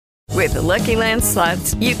With the Lucky Land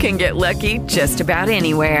Slots, you can get lucky just about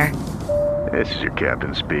anywhere. This is your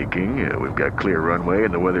captain speaking. We've got clear runway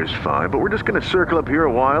and the weather's fine, but we're just going to circle up here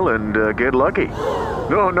a while and get lucky.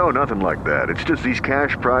 No, nothing like that. It's just these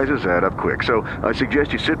cash prizes add up quick. So I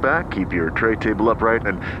suggest you sit back, keep your tray table upright,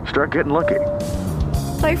 and start getting lucky.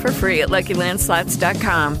 Play for free at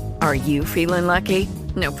LuckyLandSlots.com. Are you feeling lucky?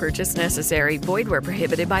 No purchase necessary. Void where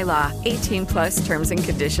prohibited by law. 18+ terms and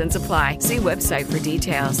conditions apply. See website for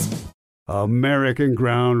details. American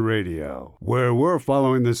Ground Radio, where we're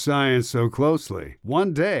following the science so closely.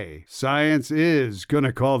 One day, science is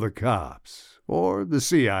gonna call the cops. Or the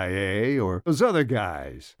CIA, or those other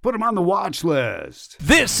guys. Put them on the watch list.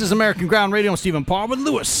 This is American Ground Radio. I'm Stephen Parr with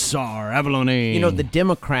Louis R. Avalone. You know, the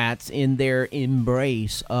Democrats, in their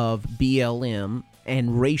embrace of BLM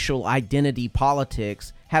and racial identity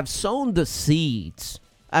politics, have sown the seeds.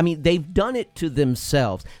 I mean, they've done it to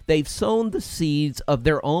themselves. They've sown the seeds of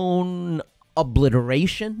their own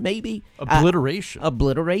obliteration, maybe?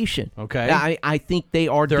 Obliteration. Okay. I think they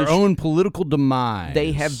are their own political demise.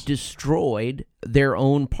 They have destroyed their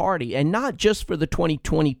own party. And not just for the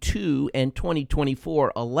 2022 and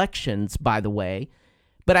 2024 elections, by the way,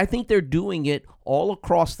 but I think they're doing it all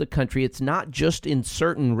across the country. It's not just in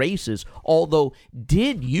certain races. Although,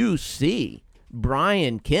 did you see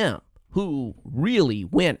Brian Kemp, who really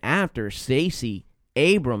went after Stacey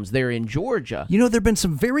Abrams there in Georgia? You know, there have been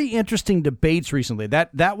some very interesting debates recently.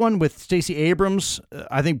 That one with Stacey Abrams,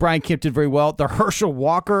 I think Brian Kemp did very well. The Herschel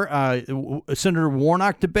Walker, Senator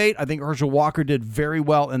Warnock debate, I think Herschel Walker did very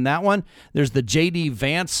well in that one. There's the J.D.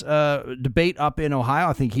 Vance debate up in Ohio.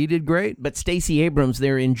 I think he did great. But Stacey Abrams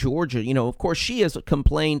there in Georgia, you know, of course, she has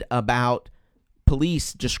complained about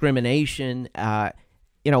police discrimination.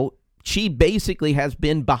 She basically has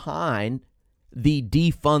been behind the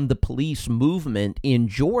defund the police movement in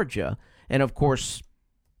Georgia. And, of course,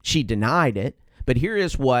 she denied it. But here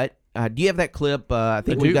is what. Do you have that clip? I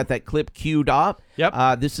think we've got that clip queued up.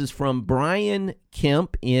 Yep. This is from Brian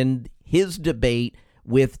Kemp in his debate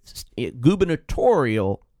with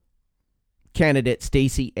gubernatorial candidate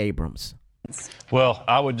Stacey Abrams. Well,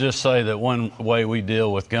 I would just say that one way we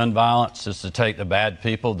deal with gun violence is to take the bad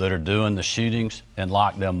people that are doing the shootings and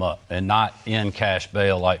lock them up and not in cash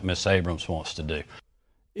bail like Miss Abrams wants to do.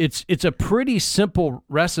 It's a pretty simple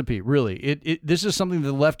recipe, really. This is something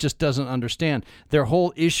the left just doesn't understand. Their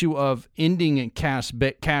whole issue of ending in cash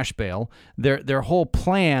bail, their whole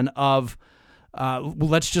plan of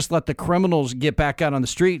let's just let the criminals get back out on the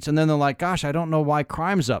streets, and then they're like, gosh, I don't know why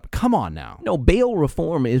crime's up. Come on now. No, bail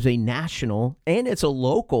reform is a national and it's a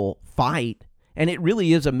local fight, and it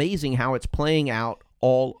really is amazing how it's playing out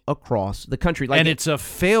all across the country. And it's a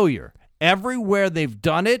failure. Everywhere they've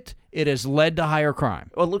done it, it has led to higher crime.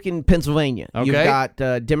 Well, look in Pennsylvania. Okay. You've got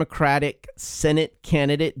Democratic Senate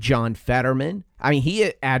candidate John Fetterman. I mean,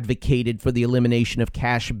 he advocated for the elimination of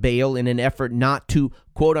cash bail in an effort not to,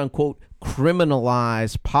 quote unquote,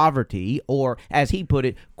 criminalize poverty, or as he put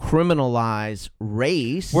it, criminalize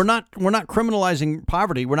race. We're not criminalizing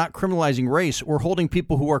poverty. We're not criminalizing race. We're holding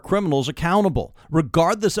people who are criminals accountable,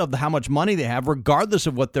 regardless of how much money they have, regardless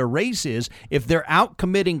of what their race is. If they're out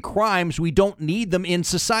committing crimes, we don't need them in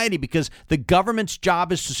society because the government's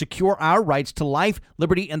job is to secure our rights to life,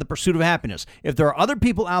 liberty, and the pursuit of happiness. If there are other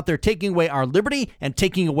people out there taking away our liberty and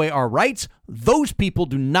taking away our rights, those people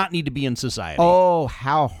do not need to be in society. Oh,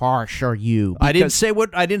 how harsh are you? I didn't say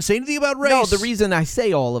anything about race. No, the reason I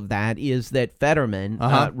say all of that is that Fetterman,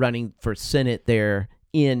 running for Senate there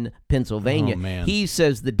in Pennsylvania, he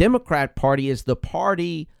says the Democrat Party is the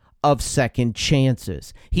party of second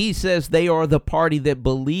chances. He says they are the party that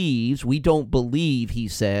believes, we don't believe, he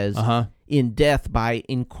says, in death by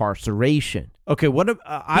incarceration. Okay,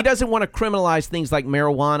 he doesn't want to criminalize things like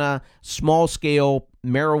marijuana, small-scale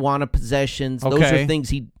marijuana possessions. Those are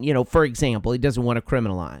things for example, he doesn't want to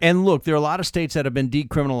criminalize. And look, there are a lot of states that have been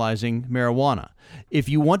decriminalizing marijuana. If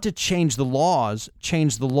you want to change the laws,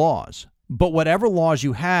 change the laws. But whatever laws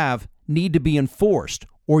you have need to be enforced,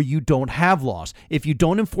 or you don't have laws. If you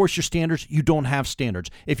don't enforce your standards, you don't have standards.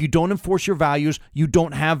 If you don't enforce your values, you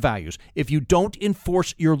don't have values. If you don't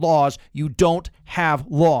enforce your laws, you don't have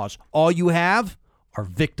laws. All you have are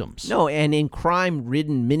victims. No, and in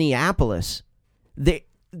crime-ridden Minneapolis,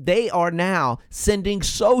 they are now sending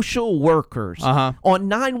social workers on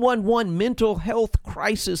 911 mental health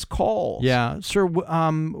crisis calls. Yeah, sir,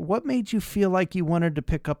 what made you feel like you wanted to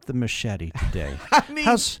pick up the machete today? I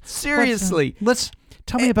mean, seriously.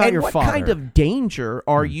 Tell me about your father. What kind of danger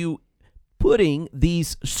are you putting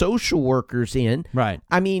these social workers in? Right.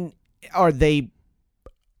 I mean, are they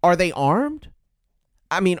armed?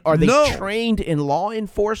 I mean, are they trained in law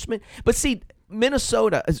enforcement? But see,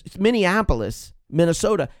 Minneapolis,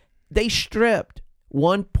 Minnesota, they stripped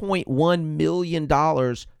 $1.1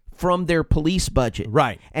 million from their police budget.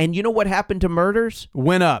 Right. And you know what happened to murders?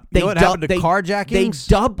 Went up. You know what happened to carjackings?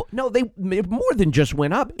 They doubled. No, they more than just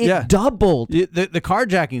went up. It doubled. The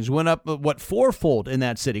carjackings went up, fourfold in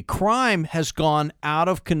that city. Crime has gone out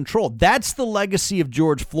of control. That's the legacy of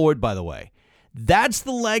George Floyd, by the way. That's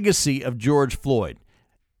the legacy of George Floyd.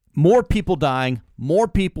 More people dying, more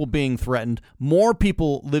people being threatened, more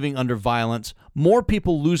people living under violence, more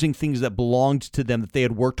people losing things that belonged to them that they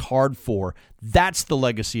had worked hard for. That's the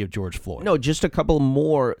legacy of George Floyd. No, just a couple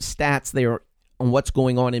more stats there on what's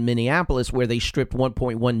going on in Minneapolis, where they stripped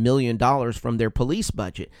 $1.1 million from their police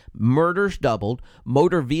budget. Murders doubled.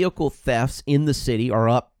 Motor vehicle thefts in the city are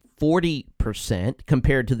up 40%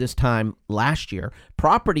 compared to this time last year.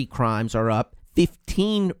 Property crimes are up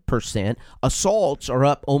 15%. Assaults are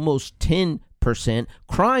up almost 10%.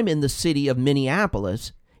 Crime in the city of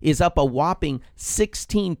Minneapolis is up a whopping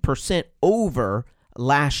 16% over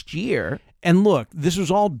last year. And look, this was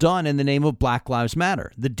all done in the name of Black Lives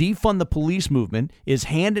Matter. The defund the police movement is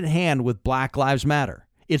hand in hand with Black Lives Matter.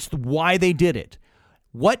 It's why they did it.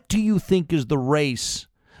 What do you think is the race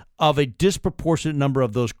of a disproportionate number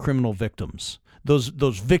of those criminal victims? Those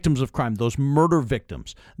victims of crime, those murder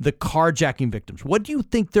victims, the carjacking victims. What do you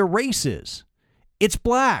think their race is? It's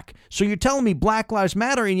black. So you're telling me Black Lives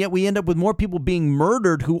Matter, and yet we end up with more people being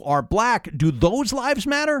murdered who are black. Do those lives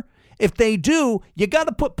matter? If they do, you got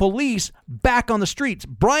to put police back on the streets.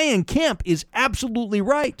 Brian Kemp is absolutely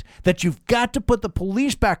right that you've got to put the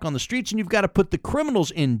police back on the streets and you've got to put the criminals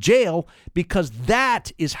in jail, because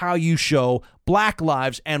that is how you show black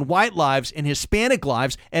lives and white lives and Hispanic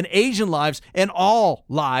lives and Asian lives and all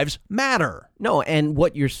lives matter. No, and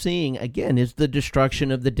what you're seeing, again, is the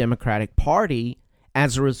destruction of the Democratic Party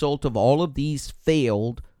as a result of all of these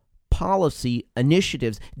failed policy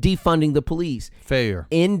initiatives. Defunding the police. Failure.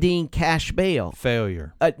 Ending cash bail.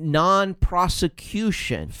 Failure.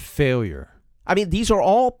 Non-prosecution. Failure. I mean, these are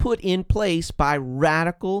all put in place by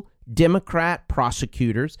radical Democrat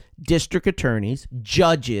prosecutors, district attorneys,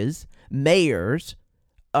 judges, mayors,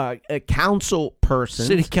 council persons,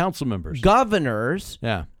 city council members, governors,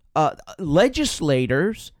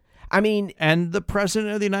 legislators. I mean, and the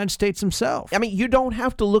president of the United States himself. I mean, you don't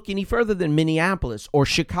have to look any further than Minneapolis or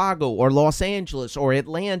Chicago or Los Angeles or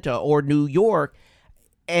Atlanta or New York.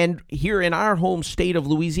 And here in our home state of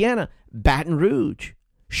Louisiana, Baton Rouge,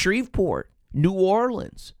 Shreveport, New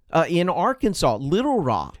Orleans, in Arkansas, Little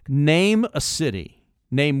Rock. Name a city.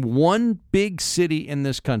 Name one big city in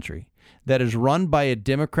this country that is run by a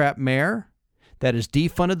Democrat mayor that has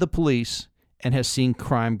defunded the police and has seen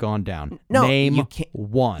crime gone down. No, Name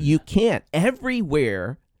one. You can't.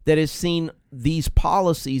 Everywhere that has seen these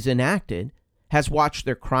policies enacted has watched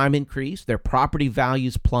their crime increase, their property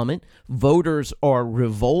values plummet, voters are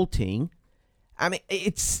revolting. I mean,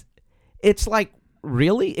 it's like,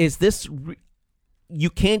 really? Is this...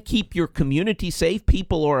 You can't keep your community safe?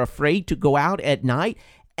 People are afraid to go out at night,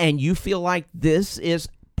 and you feel like this is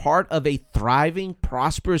part of a thriving,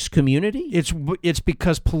 prosperous community? It's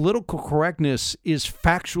because political correctness is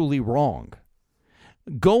factually wrong.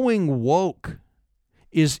 Going woke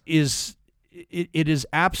is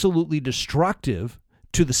absolutely destructive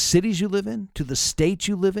to the cities you live in, to the states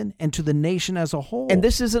you live in, and to the nation as a whole. And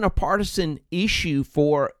this isn't a partisan issue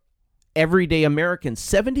for everyday Americans.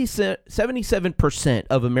 77%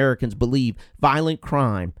 of Americans believe violent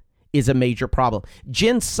crime is a major problem.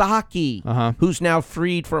 Jen Psaki, who's now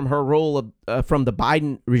freed from her role from the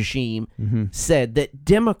Biden regime, said that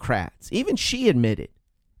Democrats, even she admitted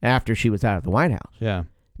after she was out of the White House,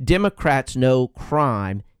 Democrats know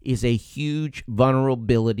crime is a huge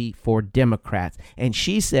vulnerability for Democrats. And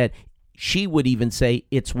she said she would even say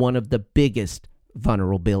it's one of the biggest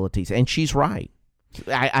vulnerabilities. And she's right.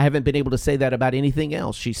 I haven't been able to say that about anything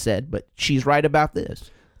else, she said, but she's right about this.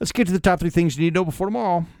 Let's get to the top 3 things you need to know before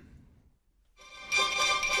tomorrow.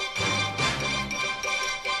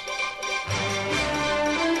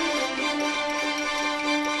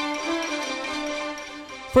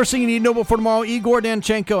 First thing you need to know before tomorrow, Igor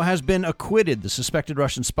Danchenko has been acquitted. The suspected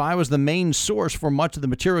Russian spy was the main source for much of the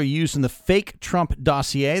material used in the fake Trump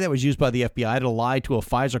dossier that was used by the FBI to lie to a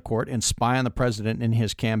FISA court and spy on the president in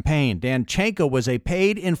his campaign. Danchenko was a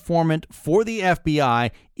paid informant for the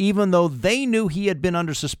FBI, even though they knew he had been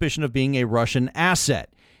under suspicion of being a Russian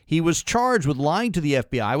asset. He was charged with lying to the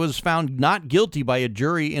FBI, was found not guilty by a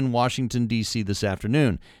jury in Washington, D.C. this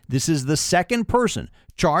afternoon. This is the second person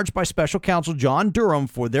charged by special counsel John Durham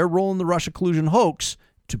for their role in the Russia collusion hoax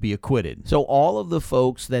to be acquitted. So all of the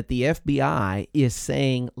folks that the FBI is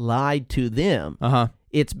saying lied to them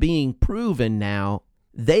it's being proven now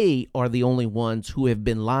they are the only ones who have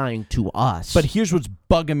been lying to us. But here's what's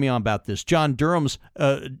bugging me on about this. John Durham's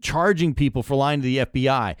charging people for lying to the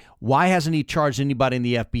FBI. Why hasn't he charged anybody in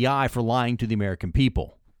the FBI for lying to the American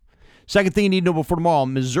people? Second thing you need to know before tomorrow,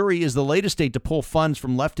 Missouri is the latest state to pull funds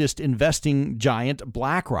from leftist investing giant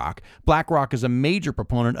BlackRock. BlackRock is a major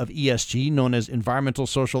proponent of ESG, known as environmental,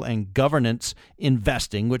 social, and governance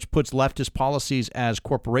investing, which puts leftist policies as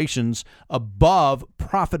corporations above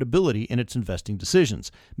profitability in its investing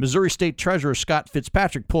decisions. Missouri State Treasurer Scott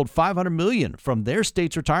Fitzpatrick pulled $500 million from their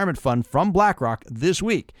state's retirement fund from BlackRock this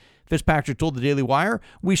week. Fitzpatrick told the Daily Wire,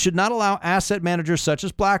 "We should not allow asset managers such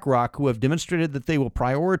as BlackRock, who have demonstrated that they will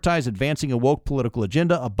prioritize advancing a woke political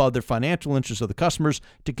agenda above their financial interests of the customers,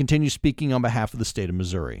 to continue speaking on behalf of the state of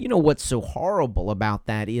Missouri." You know what's so horrible about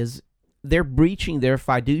that is they're breaching their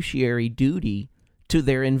fiduciary duty to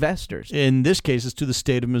their investors. In this case, it's to the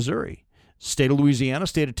state of Missouri. State of Louisiana,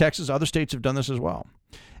 state of Texas, other states have done this as well.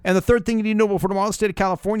 And the third thing you need to know before tomorrow, the state of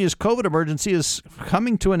California's COVID emergency is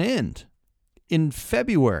coming to an end. In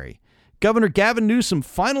February, Governor Gavin Newsom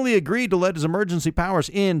finally agreed to let his emergency powers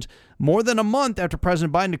end more than a month after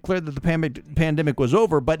President Biden declared that the pandemic was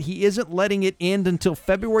over, but he isn't letting it end until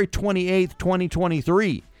February 28th,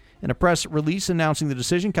 2023. In a press release announcing the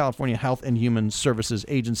decision, California Health and Human Services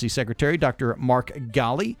Agency Secretary Dr. Mark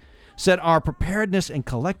Ghaly said, "Our preparedness and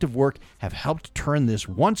collective work have helped turn this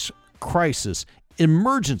once crisis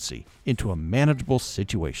emergency into a manageable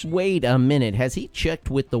situation." Wait a minute. Has he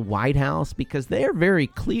checked with the White House? Because they're very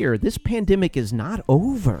clear. This pandemic is not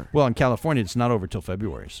over. Well, in California, it's not over till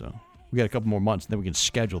February, so we got a couple more months, and then we can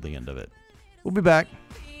schedule the end of it. We'll be back.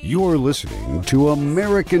 You're listening to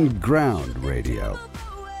American Ground Radio.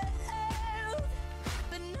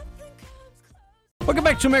 Welcome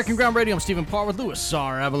back to American Ground Radio. I'm Stephen Parr with Louis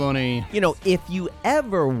R. Abalone. You know, if you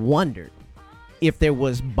ever wondered if there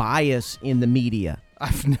was bias in the media. I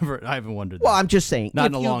haven't wondered that. Well, I'm just saying, Not if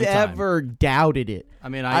in a you've long time. ever doubted it. I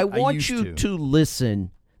mean, I want used you to listen.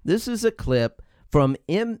 This is a clip from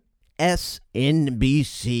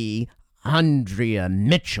MSNBC Andrea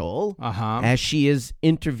Mitchell as she is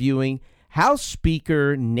interviewing House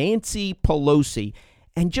Speaker Nancy Pelosi.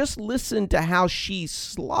 And just listen to how she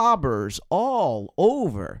slobbers all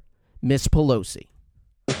over Miss Pelosi.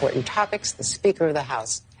 Important topics, the Speaker of the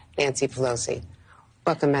House, Nancy Pelosi.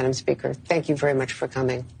 Welcome, Madam Speaker. Thank you very much for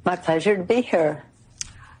coming. My pleasure to be here.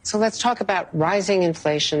 So let's talk about rising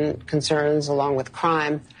inflation concerns along with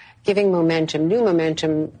crime, giving momentum, new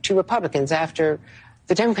momentum to Republicans after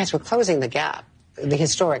the Democrats were closing the gap, the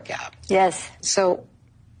historic gap. Yes. So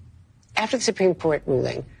after the Supreme Court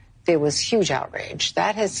ruling, there was huge outrage.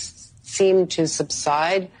 That has seemed to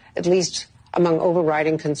subside, at least among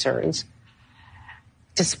overriding concerns.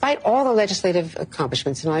 Despite all the legislative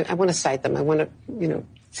accomplishments, and I want to cite them, I want to,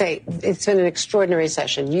 say it's been an extraordinary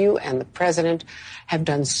session. You and the president have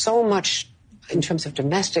done so much in terms of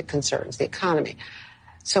domestic concerns, the economy.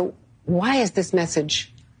 So why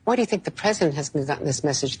do you think the president has gotten this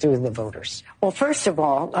message through the voters? Well, first of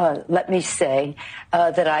all, let me say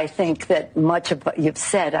that I think that much of what you've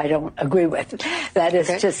said I don't agree with. That is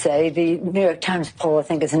to say, the New York Times poll, I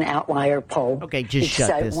think, is an outlier poll. Okay, just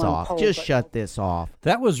shut this off. Shut this off.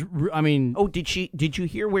 That was, Oh, did you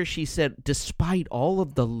hear where she said, despite all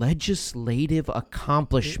of the legislative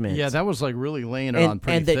accomplishments? Yeah, that was like really laying it on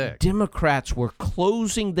pretty thick. And the Democrats were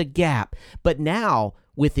closing the gap. But now,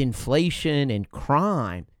 with inflation and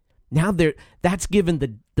crime, now that's given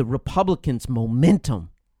the Republicans momentum.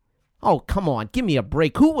 Oh, come on, give me a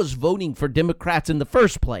break. Who was voting for Democrats in the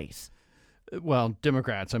first place? Well,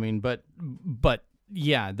 Democrats, I mean, but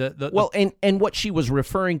yeah. And what she was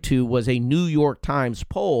referring to was a New York Times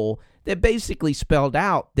poll that basically spelled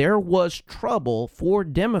out there was trouble for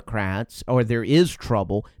Democrats, or there is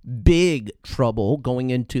trouble, big trouble going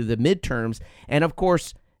into the midterms. And of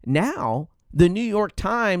course, now the New York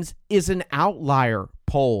Times is an outlier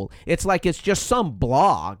poll. It's like it's just some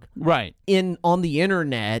blog right on the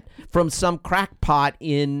internet from some crackpot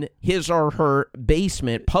in his or her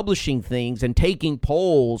basement publishing things and taking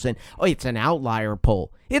polls, and it's an outlier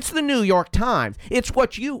poll. It's the New York Times. It's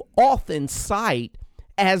what you often cite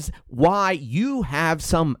as why you have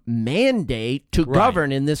some mandate to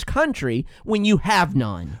govern in this country when you have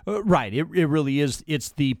none. Right. It really is.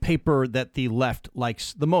 It's the paper that the left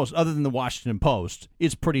likes the most, other than the Washington Post.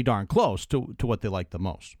 It's pretty darn close to what they like the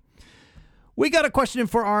most. We got a question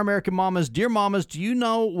for our American mamas. Dear mamas, do you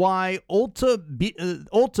know why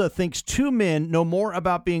Ulta thinks two men know more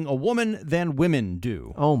about being a woman than women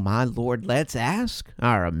do? Oh, my Lord. Let's ask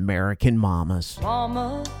our American mamas.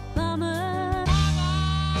 Mama.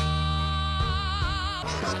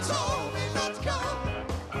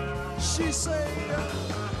 she say,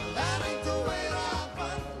 that ain't the way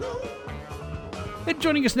I know. And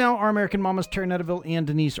joining us now are American Mamas Terry Netterville and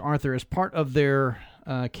Denise Arthur as part of their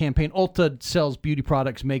campaign. Ulta sells beauty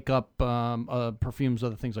products, makeup, perfumes,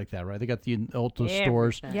 other things like that, right? They got the Ulta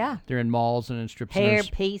stores. Yeah. They're in malls and in strip Hair centers.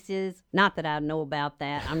 pieces. Not that I know about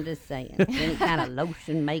that. I'm just saying. Any kind of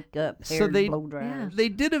lotion, makeup, hair blow dryers. They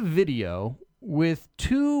did a video with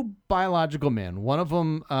two biological men. One of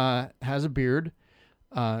them has a beard,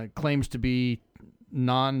 claims to be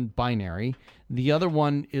non-binary. The other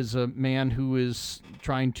one is a man who is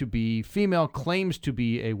trying to be female, claims to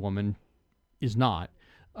be a woman, is not,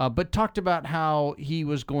 but talked about how he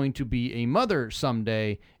was going to be a mother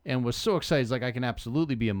someday and was so excited. He's like, I can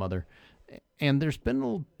absolutely be a mother. And there's been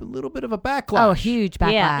a little bit of a backlash. Oh, huge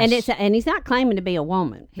backlash. Yeah, and he's not claiming to be a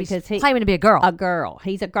woman. Because he's claiming to be a girl. A girl.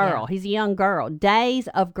 He's a girl. Yeah. He's a young girl. Days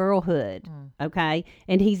of girlhood, okay?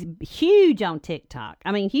 And he's huge on TikTok.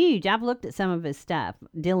 I mean, huge. I've looked at some of his stuff,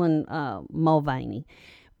 Dylan Mulvaney.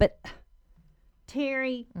 But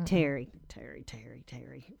Terry.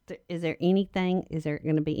 Is there anything? Is there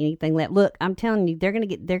going to be anything left? Look, I'm telling you, they're going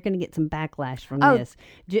to get some backlash from this,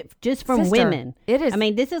 just from women. It is. I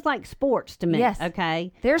mean, this is like sports to me. Yes.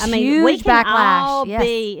 Okay. There's huge we can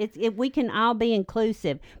backlash. All we can all be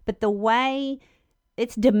inclusive, but the way.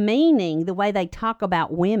 It's demeaning the way they talk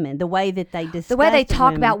about women, the way that they discuss the way they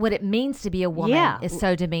talk women. about what it means to be a woman is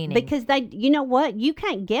so demeaning. Because you know what? You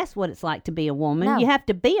can't guess what it's like to be a woman. No. You have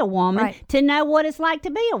to be a woman to know what it's like to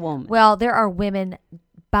be a woman. Well, there are women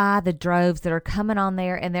by the droves that are coming on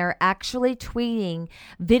there, and they're actually tweeting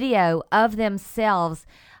video of themselves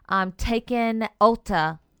taking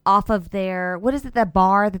Ulta off of their, what is it, the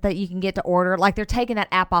bar that you can get to order? Like they're taking that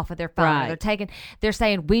app off of their phone. Right. They're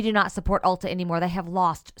saying, we do not support Ulta anymore. They have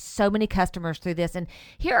lost so many customers through this. And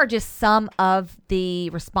here are just some of the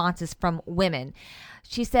responses from women.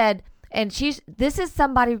 She said, and this is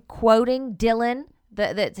somebody quoting Dylan,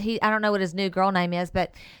 I don't know what his new girl name is,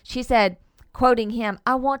 but she said, quoting him,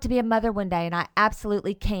 I want to be a mother one day, and I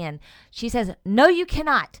absolutely can. She says, no, you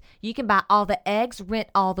cannot. You can buy all the eggs, rent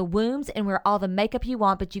all the wombs, and wear all the makeup you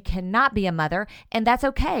want, but you cannot be a mother, and that's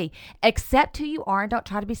okay. Accept who you are and don't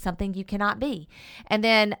try to be something you cannot be. And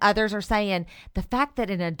then others are saying, the fact that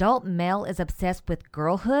an adult male is obsessed with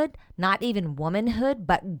girlhood, not even womanhood,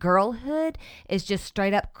 but girlhood, is just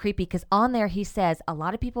straight up creepy, because on there he says a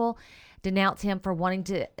lot of people denounce him for wanting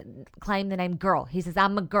to claim the name girl. He says,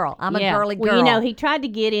 I'm a girl. I'm a girly girl. Well, you know, he tried to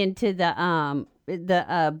get into the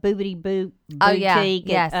Boobity Boo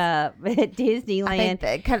boutique at Disneyland.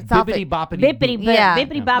 Bippity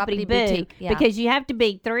Boppity Boutique. Because you have to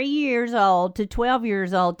be 3 years old to 12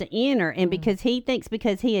 years old to enter. And because he thinks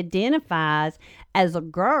because he identifies as a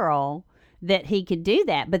girl that he could do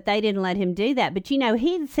that, but they didn't let him do that. But you know,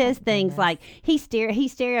 he says things like he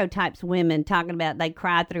stereotypes women, talking about they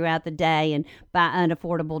cry throughout the day and buy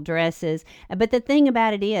unaffordable dresses. But the thing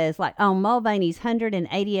about it is, like on Mulvaney's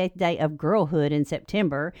 188th day of girlhood in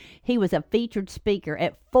September, he was a featured speaker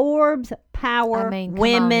at Forbes Power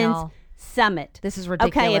Women's Summit. This is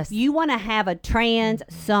ridiculous. Okay, if you want to have a trans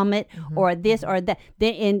summit or this or that,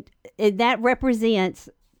 then that represents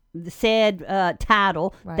the said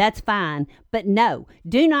title, that's fine. But no,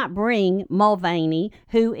 do not bring Mulvaney,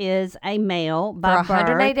 who is a male by birth,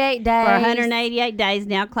 188 days. For 188 days,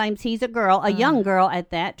 now claims he's a girl, a young girl at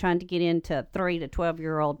that, trying to get into 3 to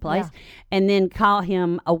 12-year-old place, and then call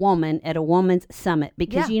him a woman at a woman's summit.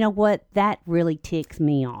 Because you know what? That really ticks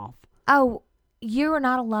me off. Oh, you are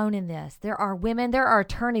not alone in this. There are women, there are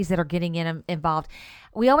attorneys that are getting involved.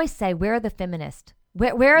 We always say, where are the feminists?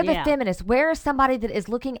 Where are the feminists? Where is somebody that is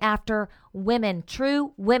looking after women,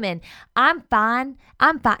 true women? I'm fine.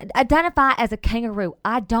 Identify as a kangaroo.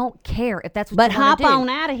 I don't care if that's what you want to do. But hop on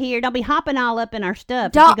out of here. Don't be hopping all up in our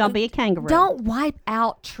stuff if you're going to be a kangaroo. Don't wipe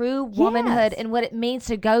out true womanhood and what it means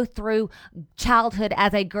to go through childhood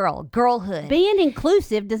as a girl, girlhood. Being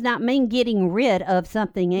inclusive does not mean getting rid of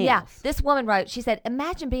something else. Yeah. This woman wrote, she said,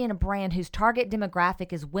 imagine being a brand whose target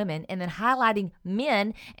demographic is women and then highlighting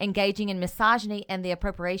men engaging in misogyny and the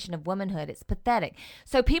appropriation of womanhood. It's pathetic.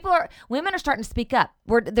 So women are starting to speak up.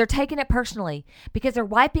 They're taking it personally because they're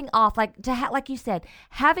wiping off, like you said,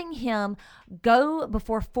 having him go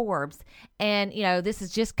before Forbes. And, you know, this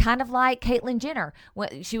is just kind of like Caitlyn Jenner.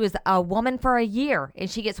 She was a woman for a year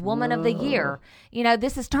and she gets woman of the year. You know,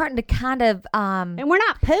 this is starting to kind of... and we're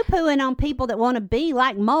not poo-pooing on people that want to be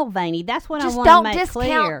like Mulvaney. That's what I want to make clear. Just don't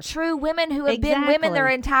discount true women who have been women their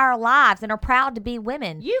entire lives and are proud to be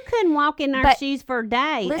women. You couldn't walk in our shoes for a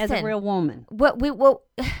day as a real woman.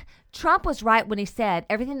 Trump was right when he said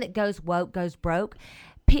everything that goes woke goes broke.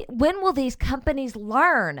 When will these companies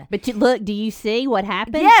learn? But look, do you see what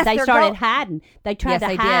happened? Yes, they started hiding. They tried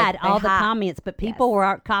to hide all the comments, but people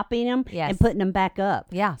were copying them and putting them back up.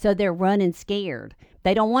 Yeah. So they're running scared.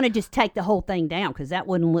 They don't want to just take the whole thing down because that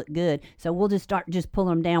wouldn't look good. So we'll just start pulling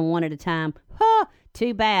them down one at a time. Huh,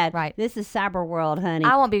 too bad. Right. This is cyber world, honey.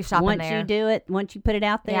 I won't be shopping once there. You do it, once you put it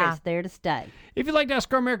out there, Yeah. it's there to stay. If you'd like to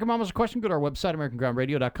ask our American Mamas a question, go to our website,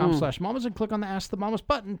 AmericanGroundRadio.com/mamas, and click on the Ask the Mamas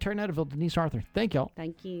button. Terry Netterville, Denise Arthur. Thank y'all.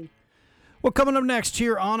 Thank you. Well, coming up next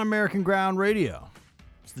here on American Ground Radio,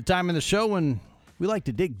 it's the time in the show when we like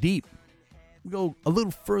to dig deep. We go a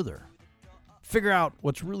little further, figure out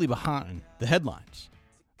what's really behind the headlines.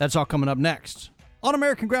 That's all coming up next on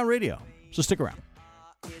American Ground Radio. So stick around.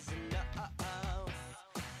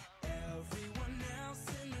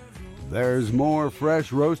 There's more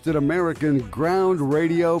fresh roasted American Ground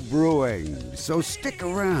Radio brewing, so stick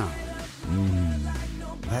around.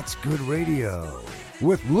 That's good radio.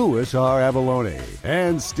 With Louis R. Avalone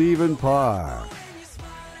and Stephen Parr.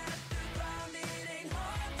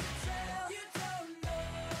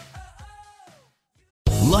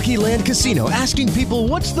 Lucky Land Casino, asking people,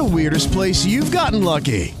 what's the weirdest place you've gotten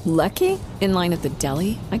lucky? Lucky? In line at the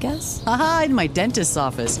deli, I guess? Aha, in my dentist's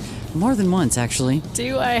office. More than once, actually.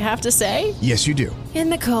 Do I have to say? Yes, you do. In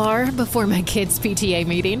the car before my kids' PTA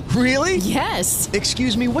meeting. Really? Yes.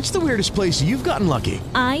 Excuse me, what's the weirdest place you've gotten lucky?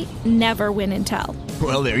 I never win and tell.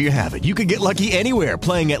 Well, there you have it. You can get lucky anywhere,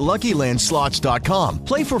 playing at LuckyLandSlots.com.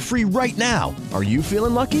 Play for free right now. Are you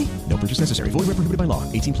feeling lucky? No purchase necessary. Void where prohibited by law.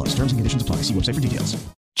 18+. Terms and conditions apply. See website for details.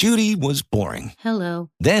 Judy was boring. Hello.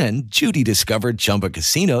 Then Judy discovered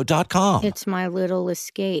ChumbaCasino.com. It's my little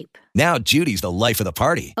escape. Now Judy's the life of the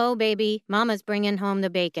party. Oh, baby, mama's bringing home the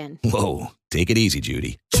bacon. Whoa, take it easy,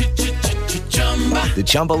 Judy. The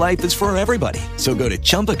Chumba life is for everybody. So go to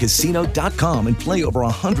ChumbaCasino.com and play over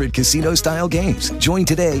 100 casino-style games. Join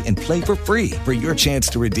today and play for free for your chance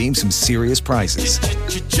to redeem some serious prizes.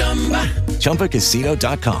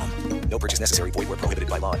 ChumbaCasino.com. No purchase necessary. Void where prohibited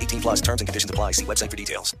by law. 18+. Terms and conditions apply. See website for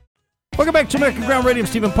details. Welcome back to American Ground Radio. I'm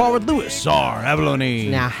Stephen Paul with Louis R. Avalone.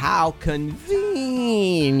 Now, how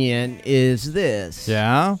convenient is this?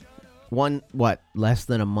 Yeah? Less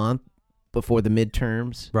than a month before the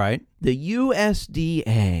midterms? Right. The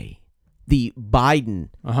USDA, the Biden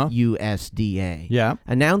USDA,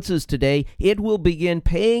 announces today it will begin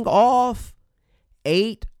paying off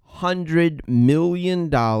 $800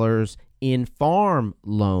 million in farm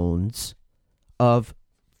loans of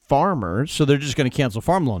farmers. So they're just going to cancel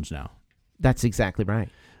farm loans now. That's exactly right.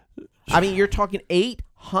 I mean, you're talking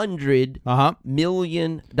 $800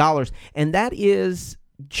 million, and that is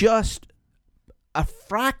just a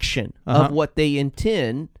fraction of what they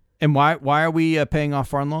intend. And why are we paying off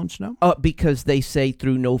farm loans now? Because they say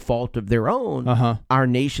through no fault of their own, our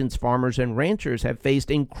nation's farmers and ranchers have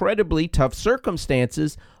faced incredibly tough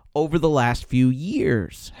circumstances over the last few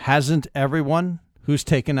years. Hasn't everyone who's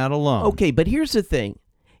taken out a loan? Okay, but here's the thing.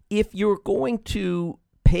 If you're going to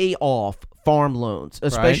pay off farm loans,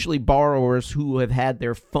 especially borrowers who have had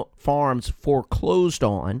their farms foreclosed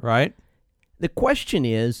on, right? The question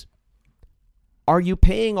is, are you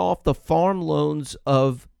paying off the farm loans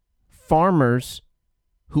of farmers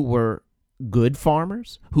who were good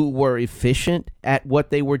farmers, who were efficient at what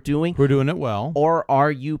they were doing? We're doing it well. Or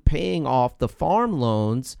are you paying off the farm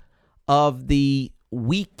loans of the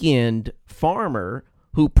weekend farmer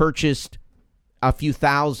who purchased a few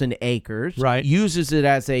thousand acres, uses it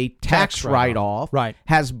as a tax write-off,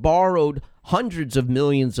 has borrowed hundreds of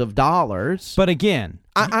millions of dollars? But again,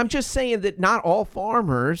 I'm just saying that not all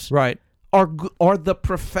farmers are the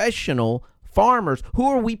professional farmers. Who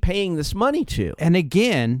are we paying this money to? And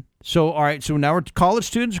again, so now we're college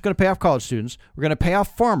students. We're going to pay off college students. We're going to pay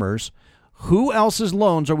off farmers. Who else's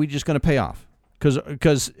loans are we just going to pay off?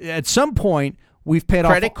 Because at some point we've paid off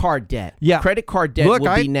credit card debt. Yeah, credit card debt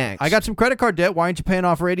will be next. I got some credit card debt. Why aren't you paying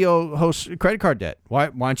off radio host credit card debt? Why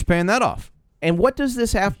aren't you paying that off? And what does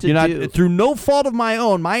this have to do? Through no fault of my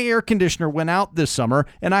own, my air conditioner went out this summer,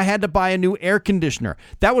 and I had to buy a new air conditioner.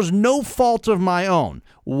 That was no fault of my own.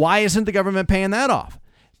 Why isn't the government paying that off?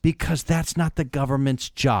 Because that's not the government's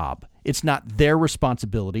job. It's not their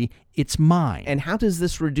responsibility. It's mine. And how does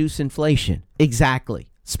this reduce inflation? Exactly.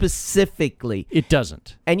 Specifically. It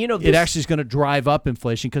doesn't. And it actually is going to drive up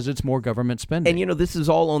inflation because it's more government spending. And this is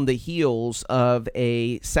all on the heels of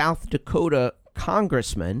a South Dakota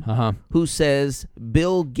congressman who says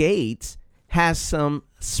Bill Gates has some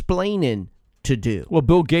splaining to do. Well,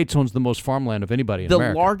 Bill Gates owns the most farmland of anybody in The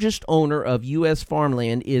America. largest owner of U.S.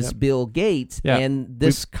 farmland is Yep. Bill Gates, Yeah. and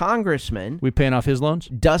this congressman, We paying off his loans?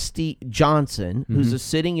 Dusty Johnson, who's Mhm. a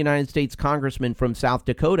sitting United States congressman from South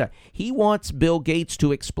Dakota, he wants Bill Gates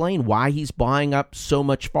to explain why he's buying up so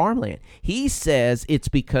much farmland. He says it's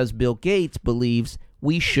because Bill Gates believes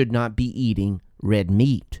we should not be eating red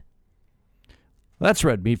meat. That's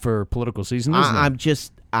red meat for political season, isn't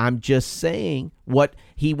it? I'm just saying what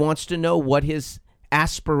he wants to know, what his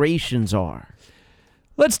aspirations are.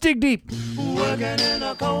 Let's dig deep. Working in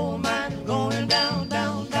a coal mine, going down,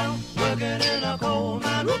 down, down. Working in a coal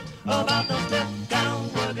mine, whoop, about to step down.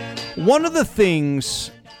 One of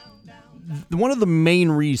the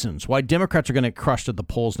main reasons why Democrats are going to get crushed at the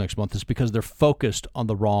polls next month is because they're focused on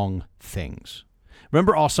the wrong things.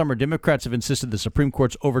 Remember, all summer, Democrats have insisted the Supreme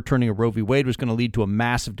Court's overturning of Roe v. Wade was going to lead to a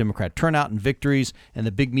massive Democrat turnout and victories, and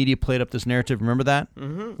the big media played up this narrative. Remember that?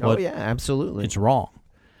 Mm-hmm. Well, Oh, yeah, absolutely. It's wrong.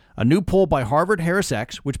 A new poll by Harvard Harris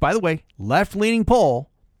X, which, by the way, left-leaning poll,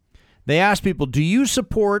 they asked people, do you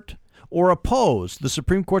support or oppose the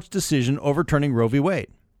Supreme Court's decision overturning Roe v. Wade?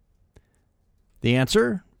 The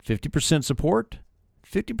answer, 50% support,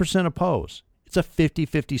 50% oppose. It's a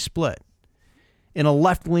 50-50 split in a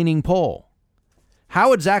left-leaning poll.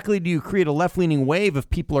 How exactly do you create a left-leaning wave if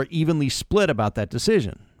people are evenly split about that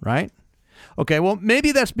decision, right? Okay, well,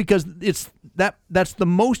 maybe that's because that's the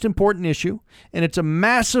most important issue, and it's a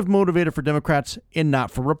massive motivator for Democrats and not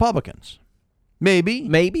for Republicans. Maybe.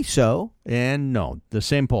 Maybe so. And no, the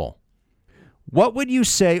same poll. What would you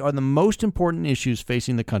say are the most important issues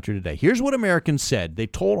facing the country today? Here's what Americans said. They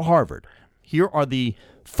told Harvard, here are the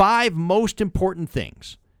 5 most important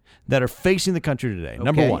things that are facing the country today. Okay,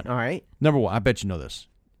 Number 1. all right. Number 1, I bet you know this.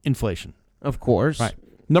 Inflation. Of course. Right.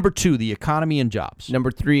 Number 2, the economy and jobs.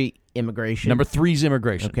 Number 3, immigration. Number 3 is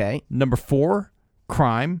immigration. Okay. Number 4,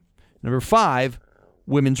 crime. Number 5,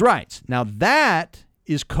 women's rights. Now that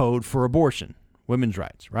is code for abortion. Women's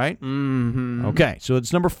rights, right? Mm-hmm. Okay, so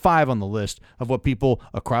it's number 5 on the list of what people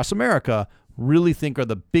across America really think are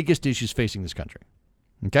the biggest issues facing this country.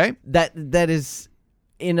 Okay? That is,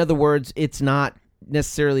 in other words, it's not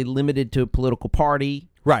necessarily limited to a political party,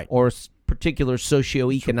 right, or particular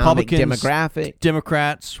socioeconomic Republicans, demographic.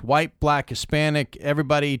 Democrats, white, black, Hispanic,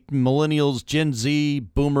 everybody, millennials, Gen Z,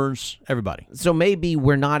 boomers, everybody. So maybe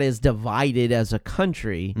we're not as divided as a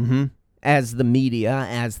country as the media,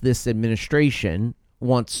 as this administration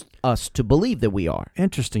wants us to believe that we are.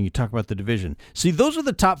 Interesting. You talk about the division. See, those are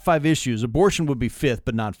the top 5 issues. Abortion would be 5th,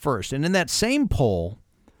 but not first. And in that same poll,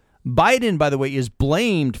 Biden, by the way, is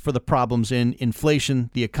blamed for the problems in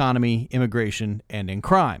inflation, the economy, immigration, and in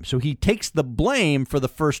crime. So he takes the blame for the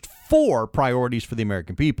first 4 priorities for the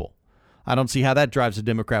American people. I don't see how that drives a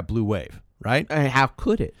Democrat blue wave, right? How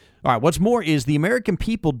could it? All right, what's more is the American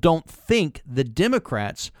people don't think the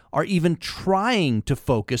Democrats are even trying to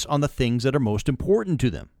focus on the things that are most important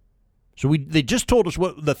to them. So they just told us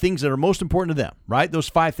what the things that are most important to them, right? Those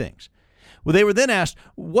 5 things. Well, they were then asked,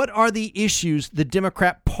 what are the issues the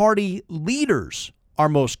Democrat Party leaders are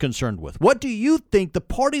most concerned with? What do you think the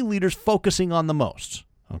party leaders focusing on the most?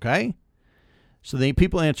 Okay? So the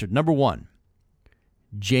people answered, number 1,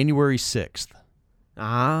 January 6th.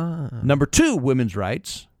 Number 2, women's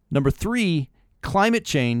rights. Number 3, climate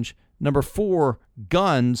change. Number 4,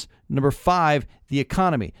 guns. Number 5, the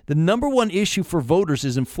economy. The number 1 issue for voters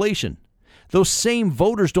is inflation. Those same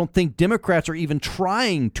voters don't think Democrats are even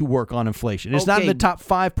trying to work on inflation. It's not in the top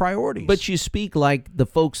 5 priorities. But you speak like the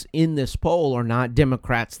folks in this poll are not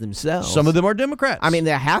Democrats themselves. Some of them are Democrats. I mean,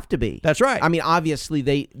 they have to be. That's right. I mean, obviously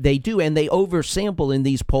they do, and they oversample in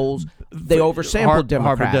these polls. They oversample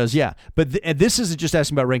Democrats. Harvard does, yeah. But and this isn't just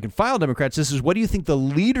asking about rank and file Democrats. This is, what do you think the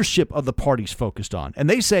leadership of the party's focused on? And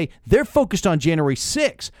they say they're focused on January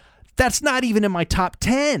 6th. That's not even in my top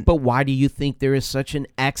 10. But why do you think there is such an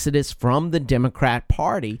exodus from the Democrat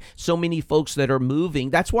Party? So many folks that are moving.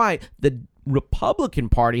 That's why the Republican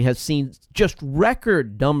Party has seen just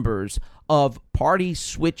record numbers of party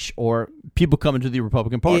switch or people coming to the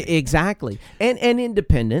Republican Party. Exactly. And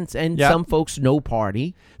independents and some folks no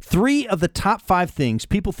party. 3 of the top 5 things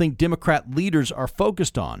people think Democrat leaders are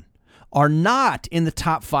focused on are not in the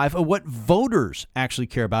top 5 of what voters actually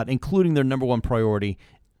care about, including their number 1 priority,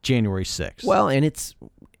 January 6th. Well, and it's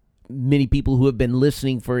many people who have been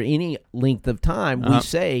listening for any length of time, we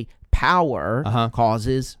say power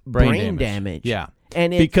causes brain damage. Yeah.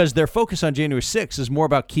 And because their focus on January 6th is more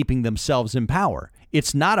about keeping themselves in power.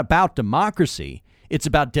 It's not about democracy. It's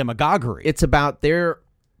about demagoguery. It's about their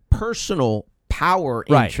personal power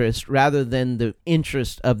Right. interest rather than the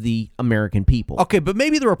interest of the American people. Okay, but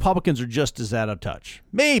maybe the Republicans are just as out of touch.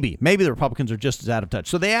 Maybe the Republicans are just as out of touch.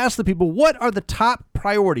 So they asked the people, what are the top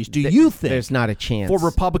priorities, do you think? There's not a chance. For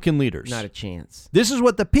Republican leaders. Not a chance. This is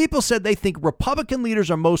what the people said they think Republican leaders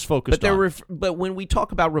are most focused on. But when we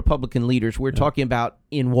talk about Republican leaders, we're talking about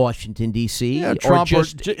in Washington, D.C. Yeah, Trump or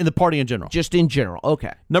just in the party in general. Just in general.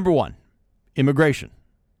 Okay. Number 1, immigration.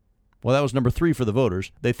 Well, that was number 3 for the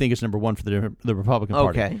voters. They think it's number 1 for the Republican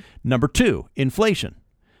Party. Okay. Number 2, inflation.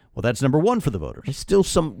 Well, that's number 1 for the voters. There's still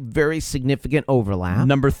some very significant overlap.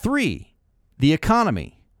 Number 3, the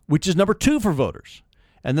economy, which is number 2 for voters.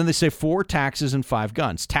 And then they say 4, taxes, and 5,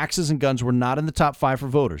 guns. Taxes and guns were not in the top 5 for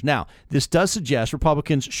voters. Now, this does suggest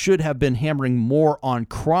Republicans should have been hammering more on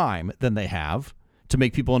crime than they have to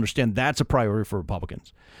make people understand that's a priority for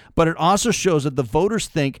Republicans. But it also shows that the voters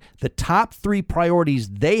think the top 3 priorities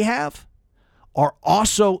they have are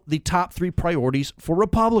also the top 3 priorities for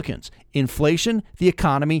Republicans: inflation, the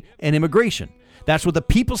economy, and immigration. That's what the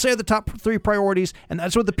people say are the top 3 priorities, and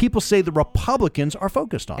that's what the people say the Republicans are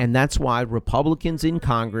focused on. And that's why Republicans in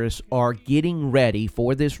Congress are getting ready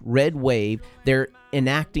for this red wave. They're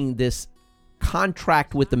enacting this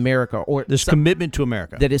contract with America, or this commitment to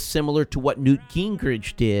America that is similar to what Newt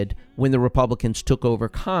Gingrich did when the Republicans took over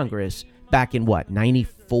Congress back in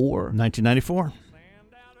 1994.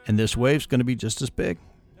 And this wave's going to be just as big.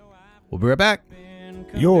 We'll be right back.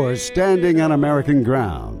 You're standing on American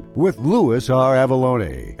ground with Louis R.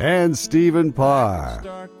 Avalone and Stephen Parr.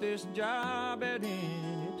 Start this job at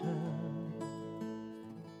any time.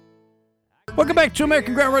 Welcome back to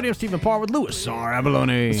American Ground Radio. Stephen Parr with Louis R.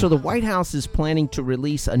 Avalone. So the White House is planning to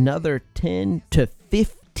release another 10 to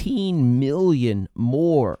 15 million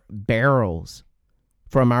more barrels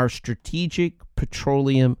from our Strategic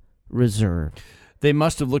Petroleum Reserve. They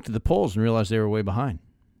must have looked at the polls and realized they were way behind.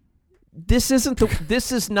 This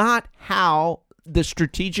is not how the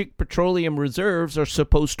Strategic Petroleum Reserves are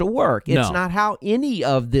supposed to work. It's not how any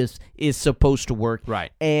of this is supposed to work.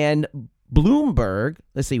 Right. And Bloomberg,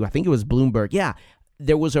 let's see, I think it was Bloomberg. Yeah,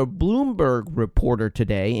 there was a Bloomberg reporter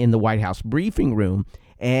today in the White House briefing room,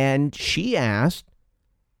 and she asked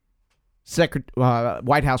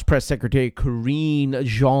White House Press Secretary Karine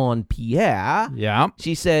Jean-Pierre. Yeah.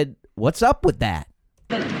 She said, "What's up with that?"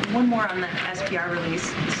 But one more on the SPR release.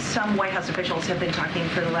 Some White House officials have been talking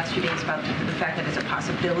for the last few days about the fact that it's a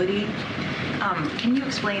possibility. Can you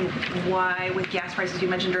explain why, with gas prices, you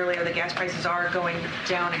mentioned earlier that gas prices are going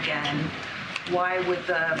down again, why would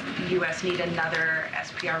the U.S. need another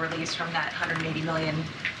SPR release from that 180 million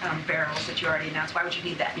barrels that you already announced? Why would you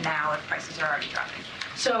need that now if prices are already dropping?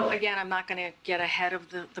 So again, I'm not going to get ahead of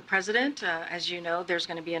the president. As you know, there's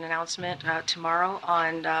going to be an announcement tomorrow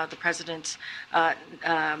on the president's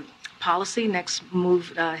policy,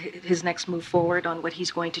 his next move forward on what he's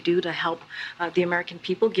going to do to help the American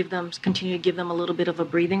people, continue to give them a little bit of a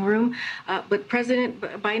breathing room. But President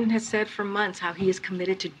Biden has said for months how he is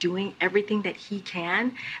committed to doing everything that he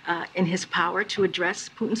can in his power to address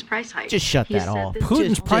Putin's price hike. Just shut that off.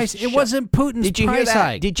 Putin's price? It wasn't Putin's price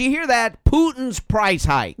hike. Did you hear that? Putin's price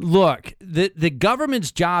hike. Look, the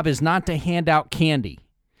government's job is not to hand out candy.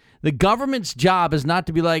 The government's job is not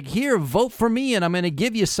to be like, here, vote for me, and I'm going to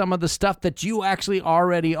give you some of the stuff that you actually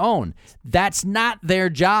already own. That's not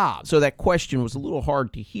their job. So that question was a little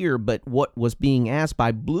hard to hear, but what was being asked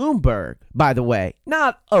by Bloomberg, by the way,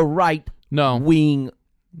 not a right-wing,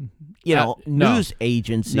 news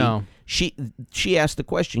agency. No. She asked the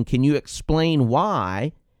question, can you explain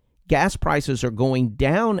why gas prices are going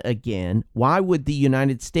down again? Why would the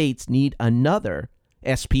United States need another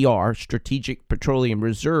SPR, Strategic Petroleum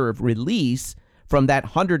Reserve, release from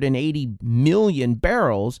that 180 million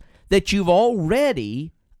barrels that you've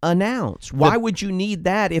already announced? Why would you need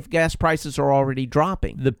that if gas prices are already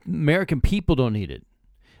dropping? The American people don't need it.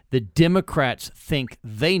 The Democrats think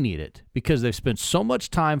they need it because they've spent so much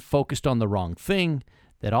time focused on the wrong thing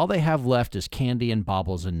that all they have left is candy and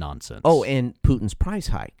baubles and nonsense. Oh, and Putin's price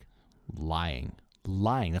hike. Lying.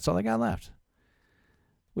 That's all they got left.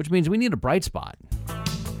 Which means we need a bright spot.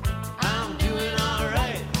 I'm doing all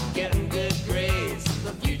right, getting good grades.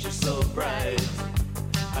 The future's so bright.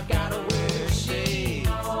 I gotta wear shades.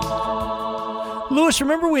 Louis,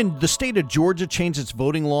 remember when the state of Georgia changed its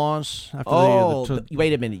voting laws?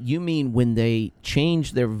 Wait a minute. You mean when they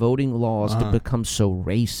changed their voting laws to become so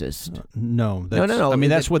racist? No. No. I mean,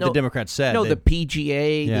 that's what the Democrats said. No, the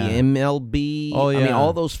PGA, the MLB. Oh, yeah. I mean,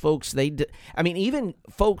 all those folks, even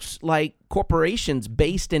folks like corporations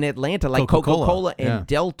based in Atlanta, like Coca-Cola and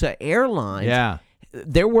Delta Airlines. Yeah.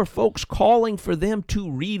 there were folks calling for them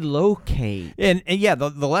to relocate. And yeah, the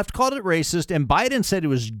left called it racist, and Biden said it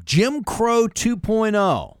was Jim Crow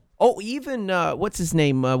 2.0. Oh, even what's his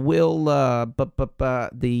name? Will the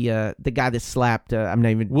guy that slapped I'm not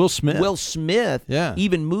even Will Smith. Will Smith. Yeah.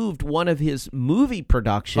 Even moved one of his movie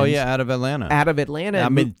productions. Oh yeah, out of Atlanta. I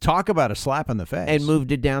mean, talk about a slap in the face. And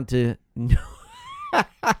moved it down to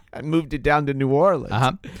New Orleans.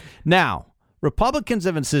 Uh-huh. Now, Republicans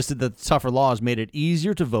have insisted that the tougher laws made it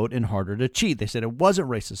easier to vote and harder to cheat. They said it wasn't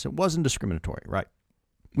racist, it wasn't discriminatory. Right?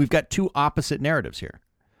 We've got two opposite narratives here.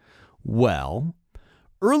 Well,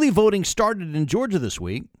 early voting started in Georgia this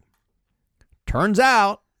week. Turns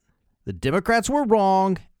out the Democrats were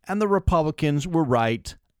wrong and the Republicans were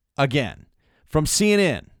right again. From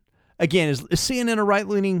CNN. Again, is CNN a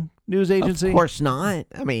right-leaning news agency? Of course not.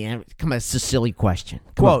 I mean, come on, it's a silly question.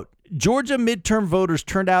 Quote, Georgia midterm voters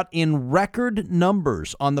turned out in record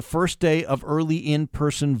numbers on the first day of early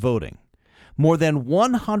in-person voting. More than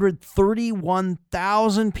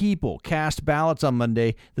 131,000 people cast ballots on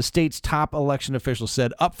Monday, the state's top election officials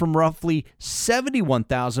said, up from roughly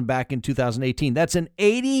 71,000 back in 2018. That's an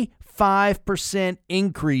 85%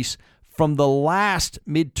 increase from the last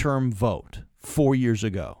midterm vote 4 years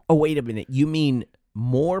ago. Oh, wait a minute. You mean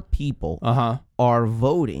more people are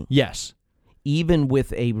voting? Yes. Even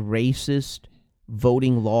with a racist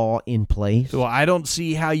voting law in place? Well, I don't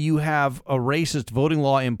see how you have a racist voting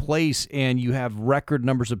law in place and you have record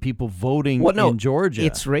numbers of people voting in Georgia.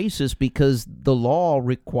 It's racist because the law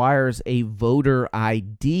requires a voter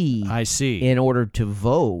ID. I see. In order to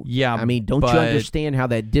vote. Yeah, I mean, don't you understand how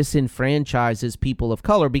that disenfranchises people of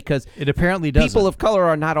color? Because it apparently doesn't. People of color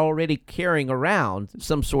are not already carrying around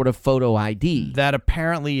some sort of photo ID. That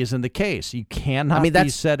apparently isn't the case. You cannot be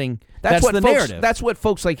setting... That's what the folks, narrative. That's what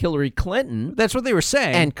folks like Hillary Clinton. That's what they were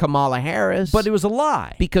saying. And Kamala Harris. But it was a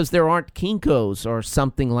lie. Because there aren't Kinkos or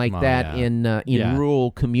something like that in rural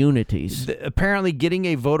communities. Apparently getting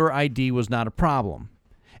a voter ID was not a problem.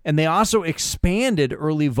 And they also expanded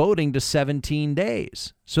early voting to 17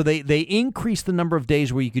 days. So they increased the number of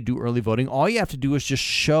days where you could do early voting. All you have to do is just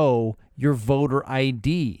show your voter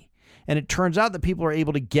ID. And it turns out that people are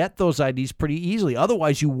able to get those IDs pretty easily.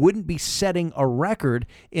 Otherwise, you wouldn't be setting a record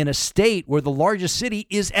in a state where the largest city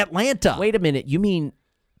is Atlanta. Wait a minute. You mean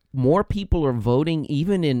more people are voting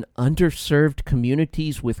even in underserved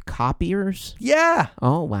communities with copiers? Yeah.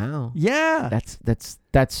 Oh, wow. Yeah. That's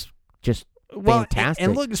just fantastic.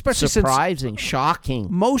 And look, especially surprising, shocking.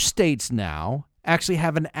 Most states now actually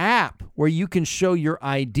have an app where you can show your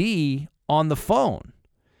ID on the phone.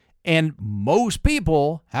 And most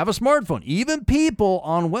people have a smartphone. Even people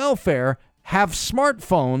on welfare have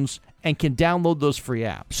smartphones and can download those free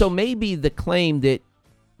apps. So maybe the claim that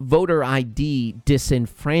voter ID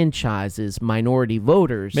disenfranchises minority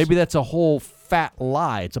voters. Maybe that's a whole fat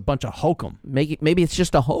lie. It's a bunch of hokum. Maybe it's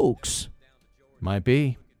just a hoax. Might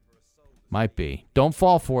be. Don't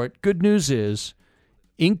fall for it. Good news is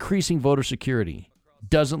increasing voter security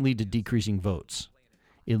doesn't lead to decreasing votes.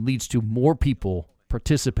 It leads to more people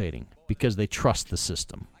participating because they trust the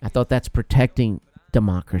system. I thought that's protecting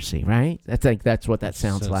democracy, right? That's what that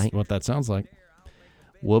sounds like. What that sounds like.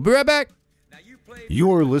 We'll be right back.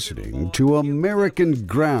 You're listening to American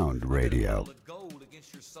Ground Radio.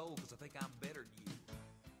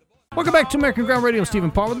 Welcome back to American Ground Radio.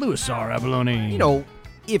 Stephen Paul with Louis R. Abalone. You know,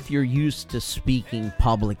 if you're used to speaking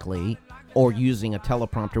publicly or using a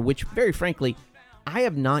teleprompter, which very frankly, I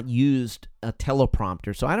have not used a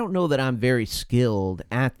teleprompter, so I don't know that I'm very skilled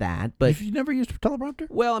at that. But have you never used a teleprompter?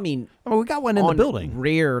 Well, I mean, we got one in the building.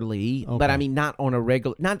 Rarely, okay. But I mean, not on a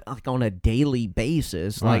regular, not like on a daily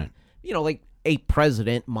basis. Right. Like like a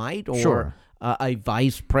president might, or sure. A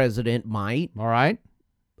vice president might. All right.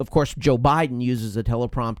 Of course, Joe Biden uses a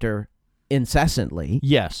teleprompter incessantly.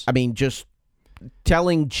 Yes. I mean, just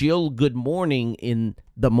telling Jill good morning in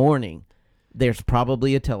the morning. There's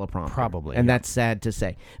probably a teleprompter. Probably. And that's sad to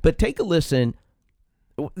say. But take a listen.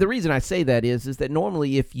 The reason I say that is that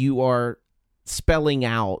normally if you are spelling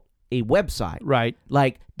out a website, right,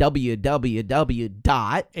 like www.agr.com,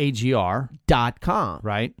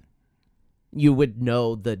 right, you would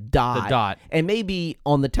know the dot. The dot. And maybe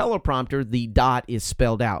on the teleprompter, the dot is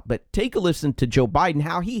spelled out. But take a listen to Joe Biden,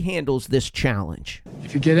 how he handles this challenge.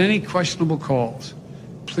 If you get any questionable calls,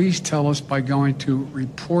 please tell us by going to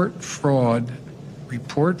report fraud,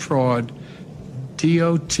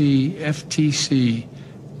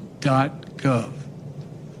 dotftc.gov.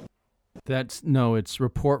 It's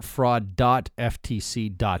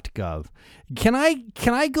reportfraud.ftc.gov. Can I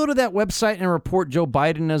go to that website and report Joe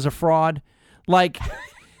Biden as a fraud? Like,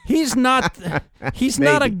 He's not. He's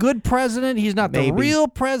not a Maybe. good president. He's not the Maybe. real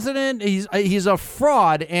president. He's a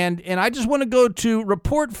fraud. And I just want to go to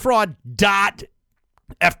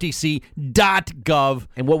reportfraud.ftc.gov.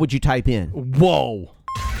 And what would you type in? Whoa.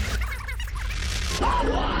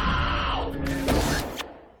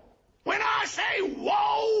 When I say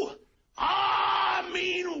whoa, I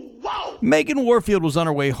mean whoa. Megan Warfield was on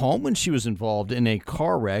her way home when she was involved in a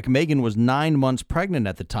car wreck. Megan was 9 months pregnant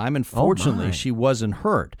at the time, and fortunately, my. she wasn't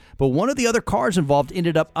hurt. But one of the other cars involved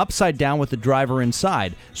ended up upside down with the driver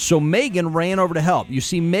inside. So Megan ran over to help. You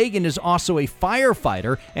see, Megan is also a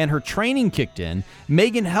firefighter, and her training kicked in.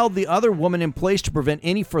 Megan held the other woman in place to prevent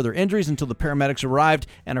any further injuries until the paramedics arrived,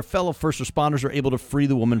 and her fellow first responders were able to free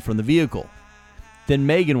the woman from the vehicle. Then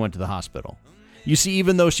Megan went to the hospital. You see,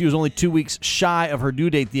 even though she was only 2 weeks shy of her due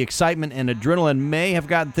date, the excitement and adrenaline may have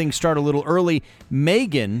gotten things started a little early.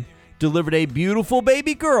 Megan delivered a beautiful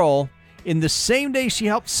baby girl. In the same day she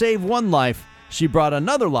helped save one life, she brought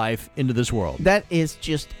another life into this world. That is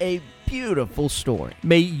just a beautiful story.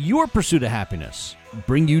 May your pursuit of happiness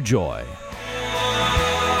bring you joy.